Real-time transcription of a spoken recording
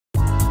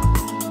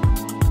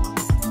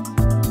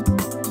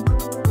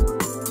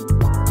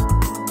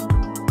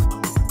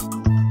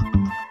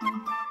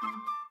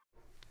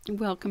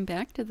Welcome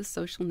back to the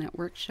Social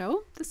Network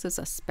Show. This is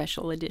a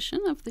special edition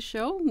of the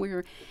show.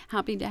 We're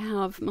happy to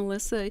have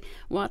Melissa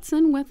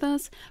Watson with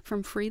us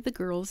from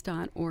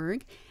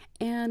freethegirls.org.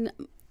 And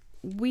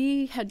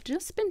we had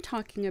just been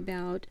talking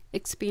about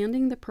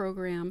expanding the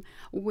program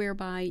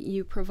whereby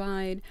you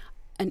provide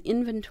an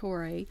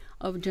inventory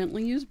of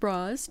gently used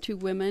bras to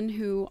women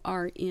who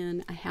are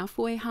in a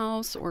halfway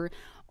house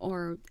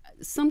or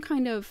some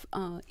kind of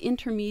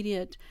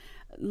intermediate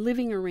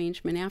living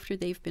arrangement after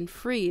they've been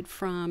freed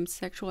from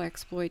sexual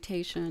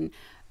exploitation,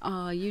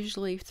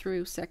 usually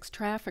through sex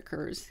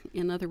traffickers.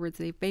 In other words,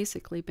 they've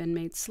basically been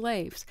made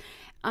slaves.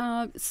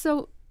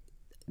 So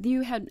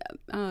you had,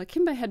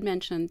 Kimba had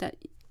mentioned that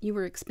you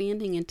were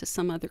expanding into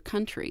some other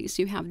countries.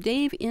 You have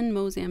Dave in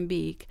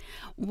Mozambique.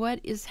 What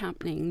is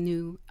happening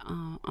new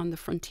on the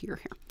frontier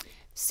here?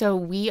 So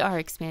we are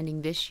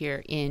expanding this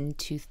year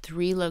into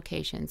 3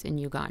 locations in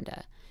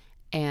Uganda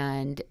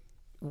and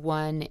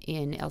 1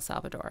 in El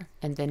Salvador.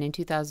 And then in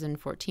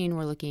 2014,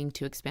 we're looking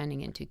to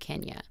expanding into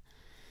Kenya.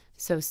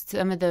 So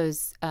some of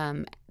those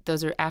are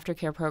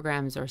aftercare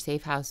programs or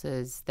safe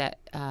houses that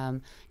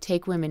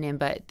take women in,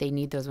 but they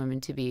need those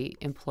women to be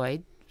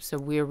employed. So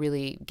we're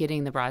really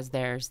getting the bras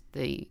there's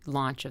the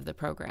launch of the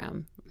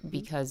program,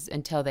 because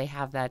until they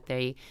have that,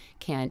 they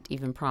can't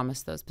even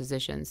promise those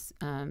positions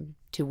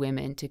to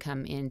women to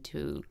come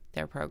into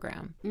their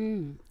program.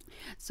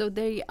 So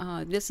they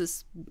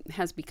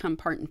has become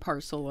part and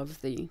parcel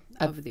of the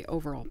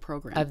overall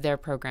program, of their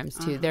programs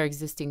too. Their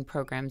existing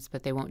programs,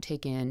 but they won't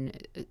take in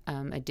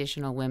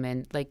additional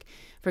women. Like,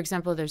 for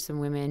example, there's some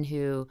women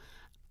who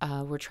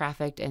were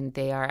trafficked and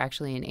they are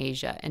actually in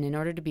Asia, and in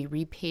order to be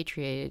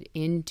repatriated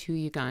into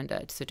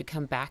Uganda, so to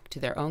come back to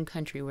their own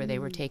country where they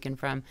were taken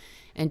from,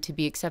 and to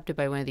be accepted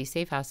by one of these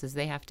safe houses,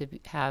 they have to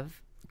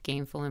have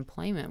gainful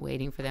employment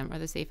waiting for them, or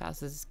the safe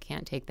houses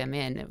can't take them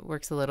in. It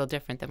works a little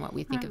different than what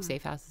we think of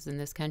safe houses in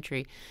this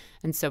country.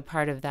 And so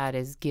part of that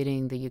is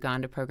getting the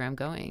Uganda program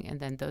going, and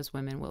then those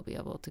women will be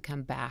able to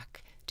come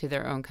back to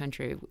their own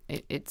country.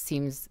 It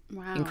seems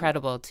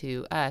incredible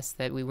to us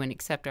that we wouldn't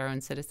accept our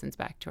own citizens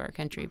back to our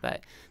country,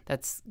 but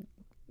that's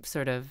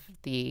sort of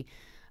the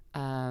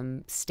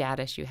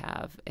status you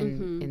have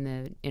in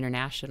the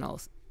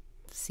international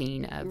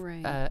scene of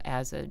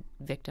as a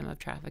victim of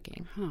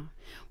trafficking.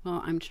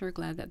 Well, I'm sure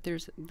glad that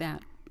there's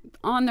that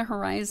on the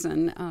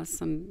horizon,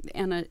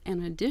 an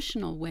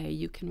additional way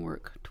you can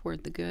work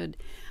toward the good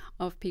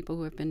of people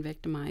who have been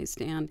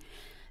victimized. And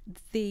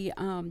the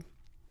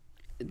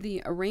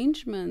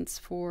arrangements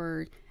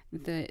for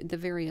the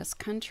various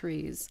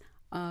countries,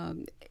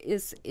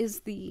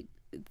 is the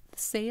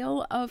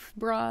sale of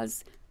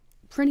bras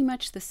pretty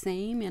much the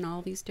same in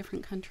all these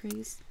different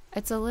countries?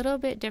 It's a little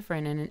bit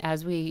different, and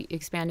as we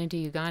expand into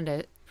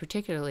Uganda,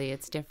 particularly,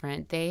 it's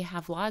different. They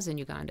have laws in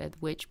Uganda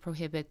which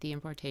prohibit the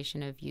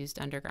importation of used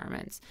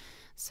undergarments.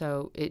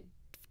 So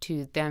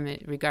to them,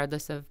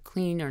 regardless of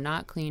clean or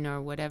not clean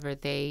or whatever,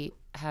 they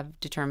have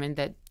determined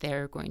that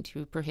they're going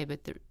to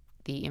prohibit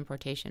the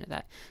importation of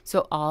that.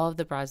 So all of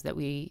the bras that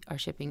we are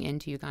shipping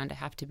into Uganda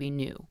have to be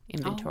new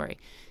inventory.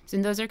 So,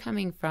 and those are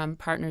coming from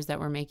partners that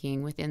we're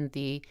making within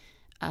the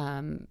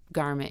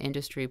garment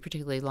industry,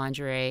 particularly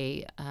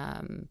lingerie,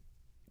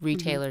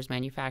 retailers,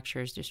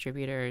 manufacturers,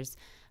 distributors,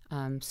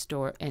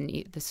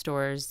 the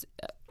stores,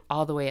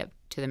 all the way up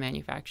to the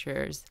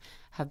manufacturers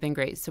have been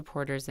great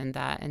supporters in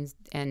that.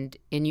 And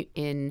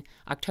in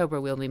October,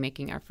 we'll be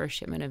making our first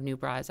shipment of new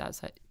bras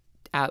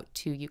out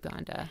to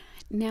Uganda.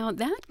 Now,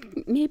 that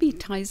maybe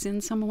ties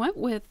in somewhat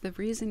with the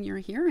reason you're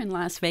here in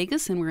Las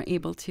Vegas and we're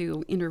able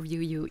to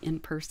interview you in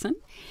person.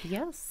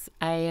 Yes,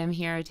 I am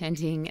here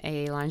attending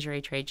a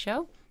lingerie trade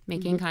show,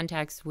 making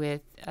contacts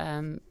with,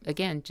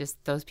 again,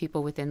 just those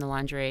people within the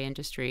lingerie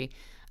industry,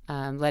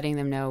 letting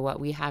them know what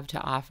we have to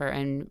offer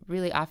and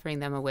really offering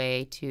them a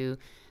way to,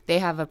 they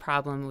have a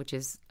problem, which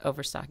is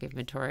overstock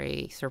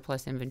inventory,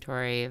 surplus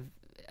inventory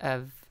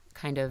of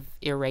kind of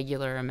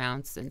irregular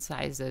amounts and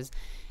sizes.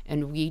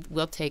 And we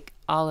will take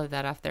all of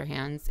that off their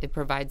hands. It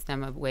provides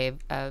them a way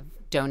of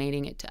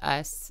donating it to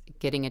us,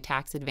 getting a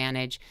tax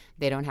advantage.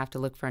 They don't have to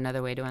look for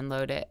another way to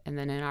unload it. And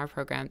then in our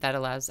program, that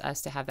allows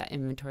us to have that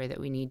inventory that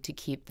we need to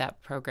keep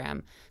that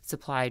program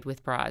supplied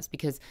with bras.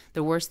 Because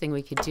the worst thing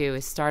we could do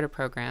is start a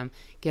program,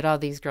 get all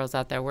these girls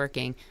out there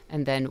working,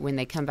 and then when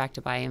they come back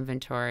to buy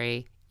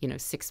inventory,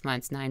 6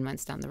 months, 9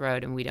 months down the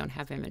road, and we don't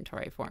have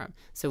inventory for them.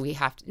 So we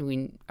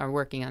are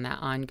working on that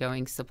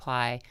ongoing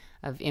supply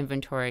of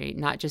inventory,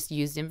 not just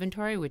used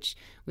inventory, which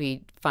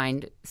we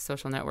find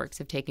social networks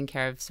have taken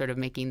care of, sort of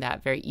making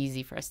that very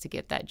easy for us to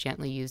get that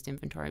gently used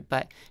inventory,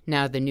 but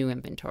now the new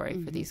inventory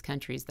for these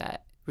countries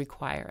that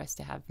require us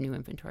to have new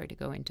inventory to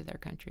go into their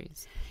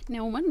countries.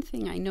 Now, one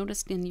thing I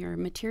noticed in your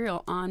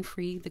material on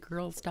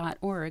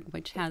freethegirls.org,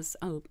 which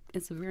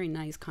it's a very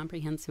nice,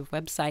 comprehensive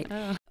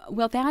website.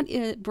 Well,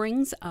 it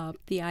brings up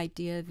the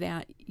idea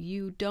that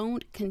you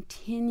don't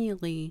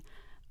continually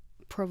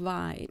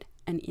provide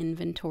an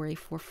inventory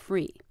for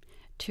free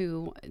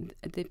to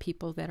the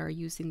people that are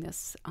using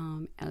this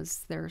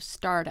as their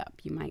startup,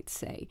 you might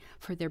say,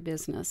 for their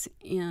business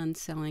in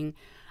selling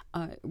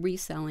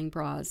reselling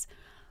bras.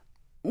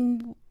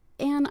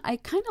 And I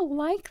kind of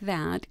like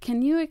that.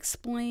 Can you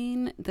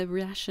explain the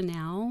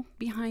rationale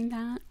behind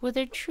that? Well,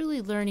 they're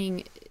truly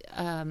learning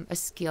a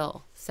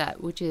skill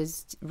set, which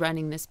is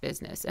running this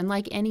business. And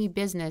like any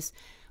business,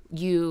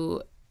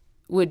 you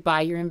would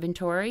buy your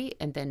inventory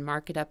and then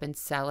mark it up and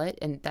sell it.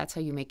 And that's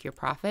how you make your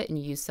profit. And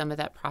you use some of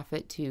that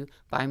profit to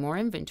buy more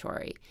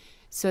inventory.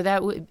 So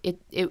that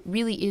it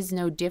really is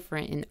no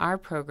different in our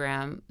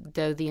program,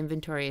 though the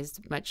inventory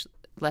is much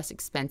less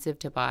expensive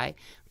to buy.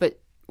 But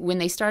when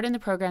they start in the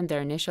program,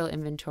 their initial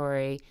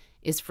inventory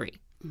is free.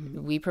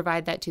 Mm-hmm. We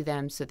provide that to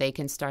them so they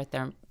can start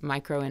their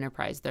micro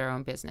enterprise, their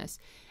own business.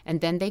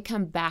 And then they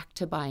come back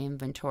to buy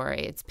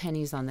inventory. It's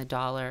pennies on the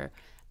dollar,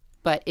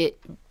 but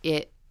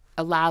it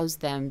allows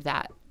them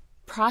that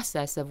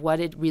process of what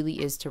it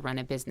really is to run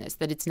a business,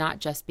 that it's not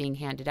just being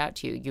handed out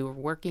to you. You're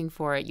working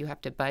for it. You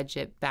have to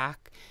budget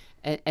back,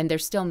 and they're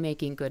still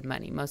making good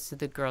money. Most of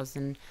the girls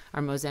in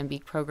our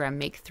Mozambique program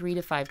make 3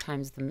 to 5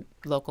 times the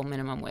local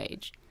minimum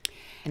wage.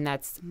 And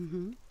that's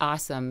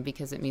awesome,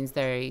 because it means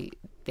they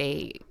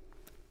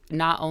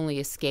not only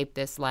escape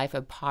this life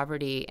of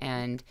poverty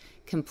and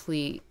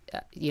complete,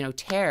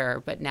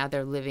 terror, but now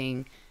they're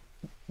living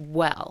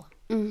well.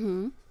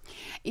 Mm-hmm.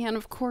 And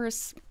of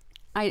course,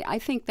 I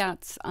think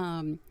that's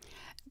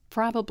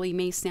probably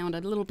may sound a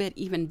little bit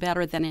even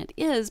better than it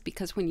is,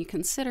 because when you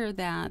consider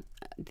that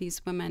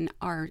these women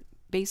are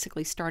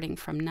basically starting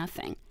from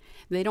nothing.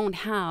 They don't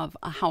have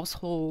a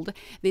household.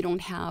 They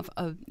don't have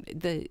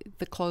the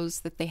clothes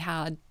that they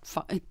had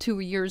 2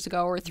 years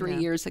ago or 3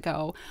 years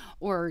ago,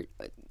 or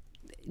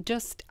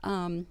just.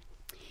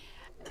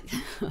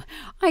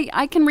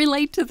 I can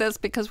relate to this,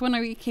 because when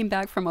I came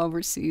back from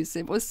overseas,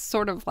 it was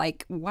sort of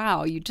like,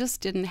 wow, you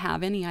just didn't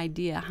have any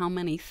idea how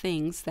many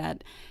things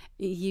that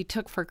you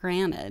took for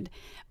granted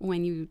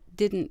when you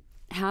didn't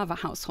have a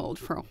household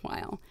for a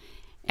while.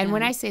 And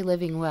when I say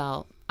living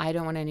well, I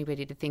don't want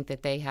anybody to think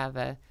that they have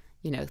a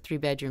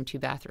 3-bedroom,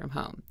 2-bathroom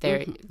home.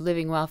 They're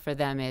living well for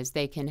them is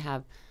they can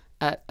have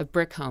a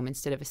brick home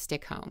instead of a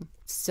stick home.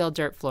 Still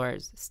dirt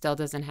floors, still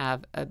doesn't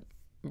have a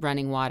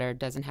running water,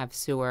 doesn't have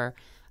sewer,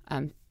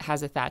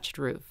 has a thatched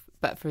roof.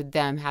 But for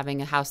them, having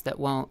a house that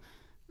won't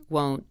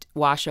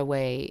wash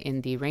away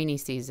in the rainy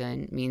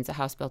season means a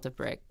house built of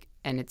brick,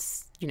 and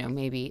it's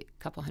maybe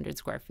a couple hundred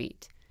square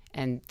feet,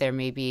 and there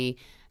may be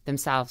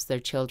themselves, their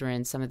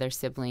children, some of their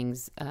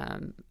siblings,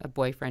 a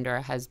boyfriend or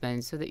a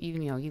husband, so that you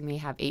may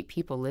have 8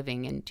 people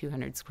living in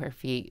 200 square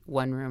feet,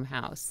 1-room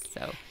house.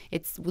 So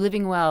it's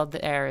living well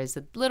there is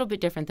a little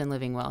bit different than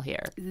living well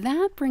here.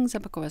 That brings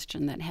up a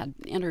question that had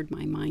entered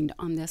my mind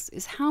on this,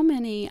 is how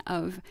many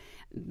of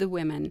the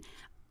women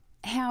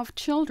have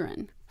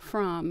children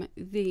from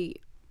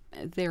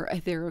their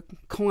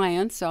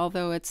clients,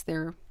 although it's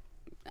their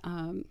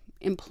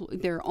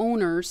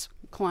owners'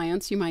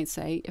 clients, you might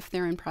say, if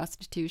they're in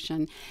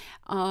prostitution.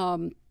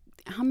 How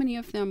many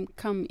of them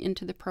come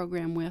into the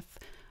program with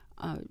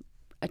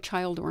a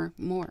child or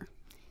more?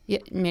 Yeah,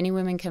 many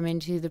women come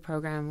into the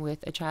program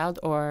with a child,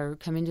 or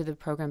come into the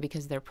program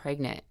because they're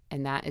pregnant,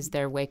 and that is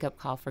their wake-up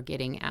call for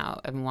getting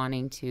out and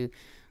wanting to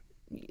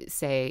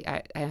say,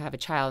 I have a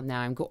child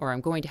now, I'm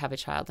going to have a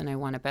child, and I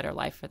want a better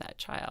life for that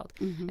child.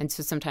 Mm-hmm. And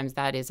so sometimes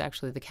that is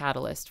actually the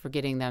catalyst for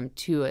getting them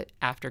to an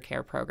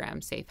aftercare program,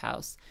 Safe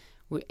House.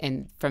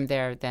 And from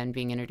there, then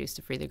being introduced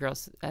to Free the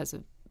Girls as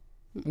a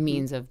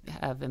means of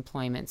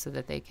employment, so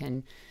that they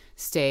can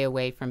stay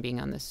away from being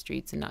on the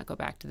streets and not go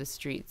back to the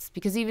streets.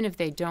 Because even if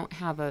they don't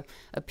have a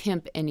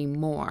pimp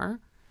anymore,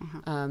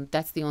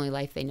 that's the only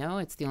life they know.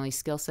 It's the only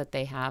skill set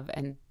they have.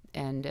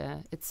 And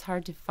it's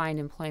hard to find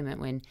employment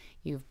when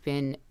you've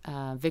been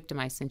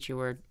victimized since you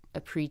were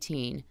a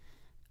preteen.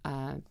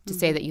 To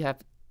say that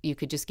you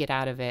could just get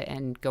out of it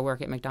and go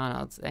work at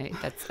McDonald's,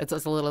 it's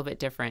a little bit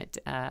different,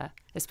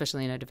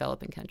 especially in a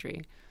developing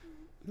country.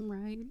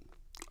 Right.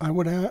 I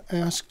would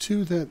ask,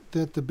 too, that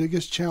the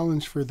biggest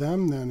challenge for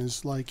them then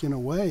is, like, in a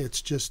way,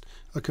 it's just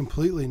a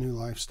completely new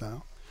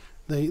lifestyle.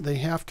 They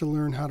have to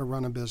learn how to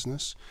run a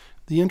business.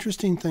 The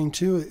interesting thing,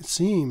 too, it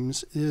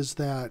seems, is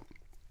that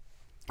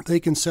they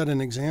can set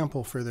an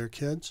example for their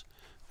kids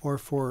or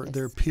for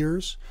their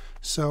peers.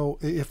 So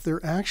if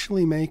they're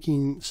actually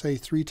making, say,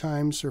 3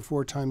 times or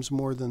 4 times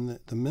more than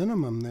the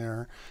minimum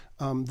there,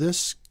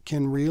 this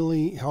can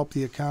really help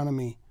the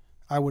economy,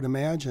 I would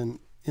imagine,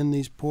 in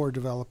these poor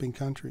developing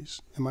countries.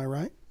 Am I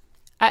right?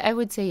 I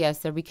would say yes.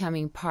 They're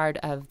becoming part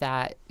of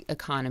that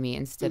economy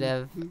instead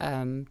of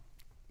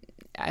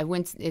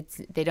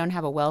they don't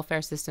have a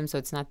welfare system, so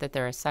it's not that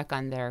they're a suck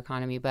on their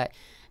economy, but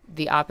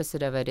the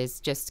opposite of it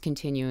is just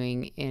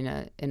continuing in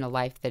a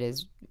life that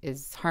is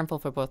harmful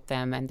for both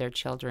them and their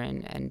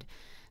children. And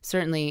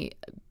certainly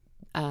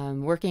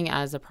working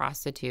as a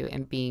prostitute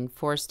and being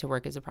forced to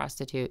work as a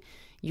prostitute,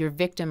 you're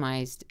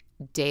victimized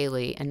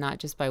daily, and not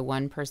just by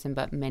one person,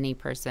 but many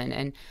person.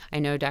 And I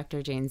know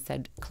Dr. Jane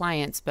said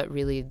clients, but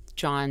really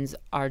Johns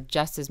are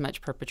just as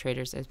much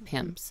perpetrators as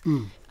pimps.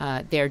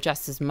 They're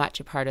just as much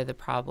a part of the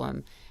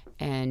problem.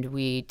 and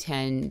we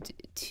tend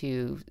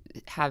to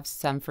have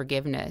some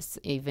forgiveness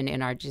even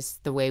in our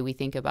just the way we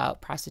think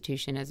about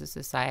prostitution as a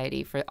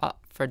society for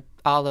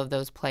all of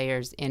those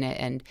players in it.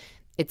 And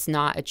it's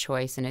not a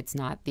choice, and it's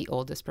not the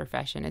oldest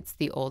profession. It's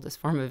the oldest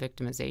form of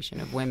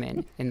victimization of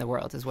women in the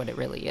world is what it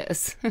really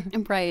is.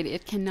 Right.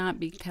 It cannot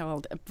be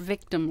called a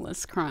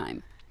victimless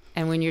crime.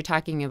 And when you're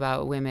talking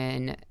about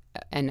women,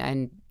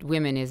 and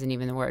women isn't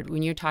even the word,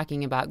 when you're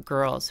talking about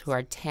girls who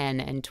are 10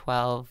 and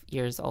 12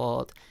 years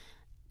old,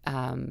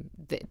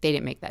 they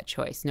didn't make that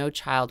choice. No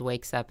child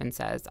wakes up and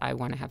says, I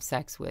want to have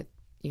sex with,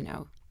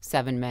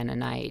 7 men a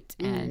night,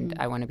 and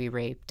I want to be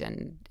raped,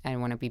 and I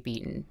want to be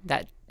beaten.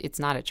 That it's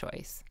not a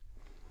choice.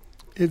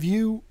 Have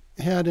you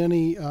had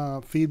any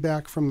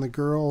feedback from the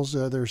girls,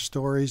 their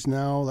stories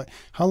now? Like,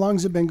 how long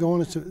has it been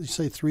going? You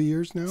say 3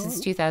 years now? Since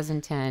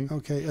 2010.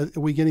 Okay. Are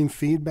we getting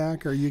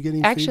feedback? Are you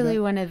getting Actually,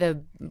 feedback? one of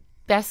the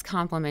best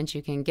compliments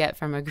you can get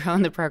from a girl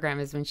in the program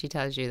is when she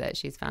tells you that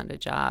she's found a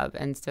job.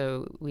 And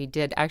so we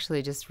did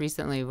actually just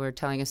recently, we're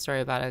telling a story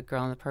about a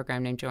girl in the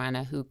program named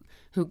Joanna who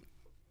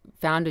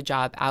found a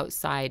job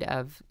outside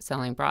of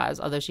selling bras.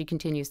 Although she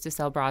continues to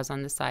sell bras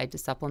on the side to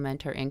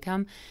supplement her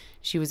income,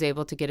 she was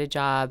able to get a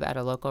job at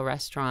a local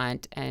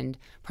restaurant, and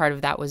part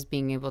of that was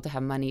being able to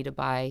have money to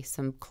buy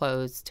some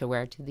clothes to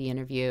wear to the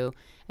interview.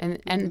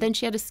 And then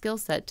she had a skill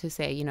set to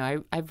say,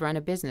 I've run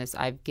a business,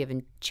 I've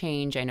given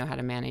change, I know how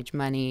to manage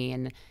money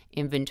and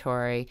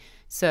inventory.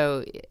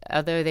 So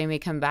although they may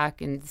come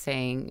back and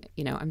saying,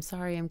 I'm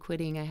sorry, I'm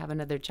quitting, I have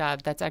another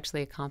job, that's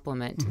actually a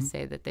compliment to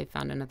say that they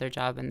found another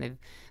job and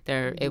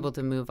they're able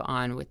to move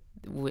on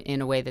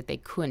in a way that they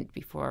couldn't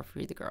before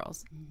Free the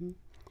Girls. Cool.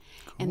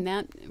 And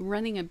that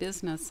running a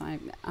business, I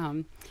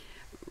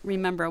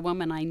remember a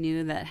woman I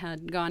knew that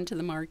had gone to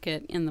the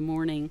market in the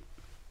morning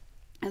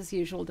as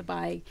usual to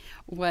buy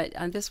what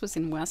this was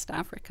in West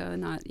Africa,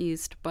 not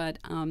East, but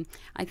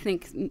I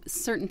think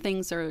certain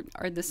things are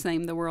the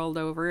same the world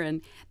over,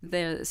 and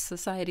the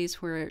societies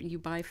where you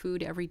buy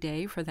food every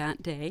day for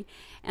that day.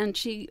 And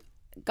she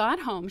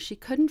got home, she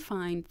couldn't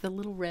find the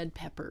little red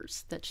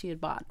peppers that she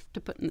had bought to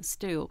put in the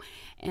stew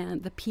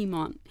and the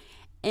piment.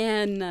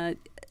 And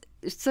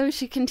so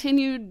she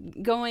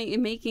continued going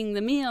and making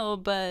the meal,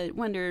 but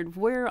wondered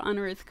where on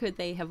earth could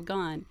they have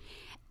gone.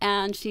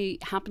 And she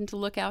happened to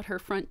look out her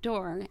front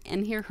door,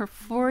 and here her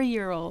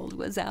 4-year-old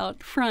was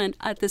out front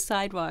at the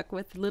sidewalk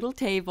with a little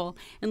table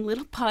and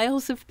little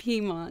piles of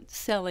piment,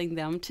 selling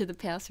them to the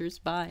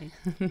passersby.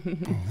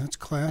 Oh, that's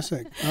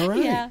classic. All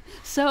right. Yeah.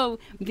 So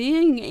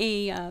being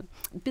a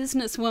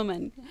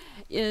businesswoman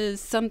is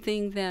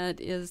something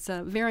that is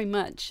very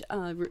much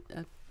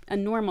a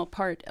normal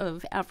part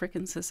of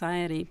African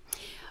society.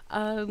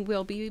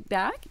 We'll be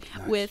back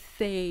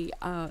with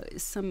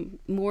some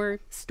more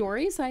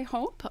stories, I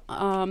hope,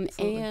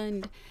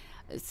 and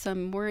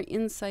some more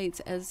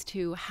insights as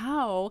to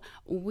how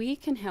we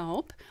can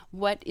help,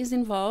 what is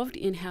involved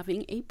in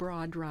having a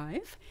bra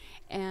drive,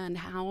 and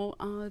how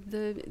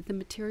the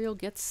material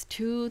gets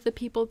to the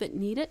people that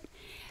need it.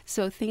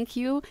 So thank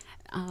you,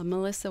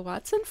 Melissa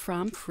Watson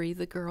from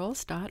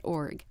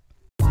freethegirls.org.